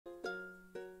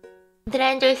Did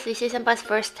I enjoy Suisei Senpai's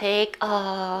first take?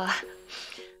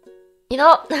 You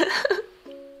know,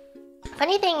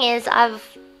 funny thing is, I've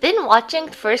been watching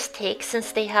First Take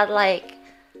since they had like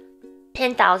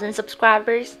 10,000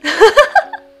 subscribers.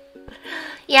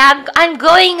 Yeah, I'm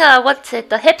going, what's it,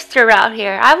 the hipster route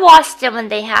here. I watched them when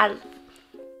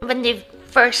they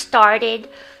first started.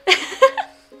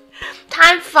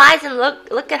 Time flies and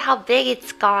look at how big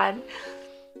it's gone.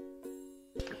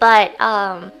 But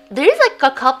there's like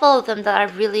a couple of them that I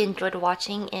really enjoyed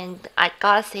watching, and I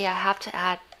gotta say I have to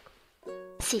add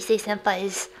Suisei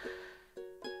Senpai's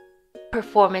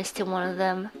performance to one of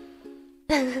them.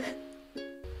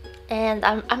 And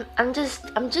I'm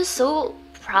just so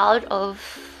proud of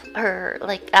her,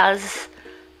 like, as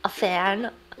a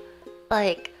fan.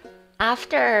 Like,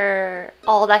 after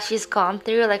all that she's gone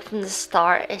through, like from the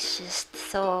start, it's just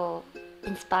so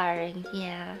inspiring.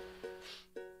 Yeah.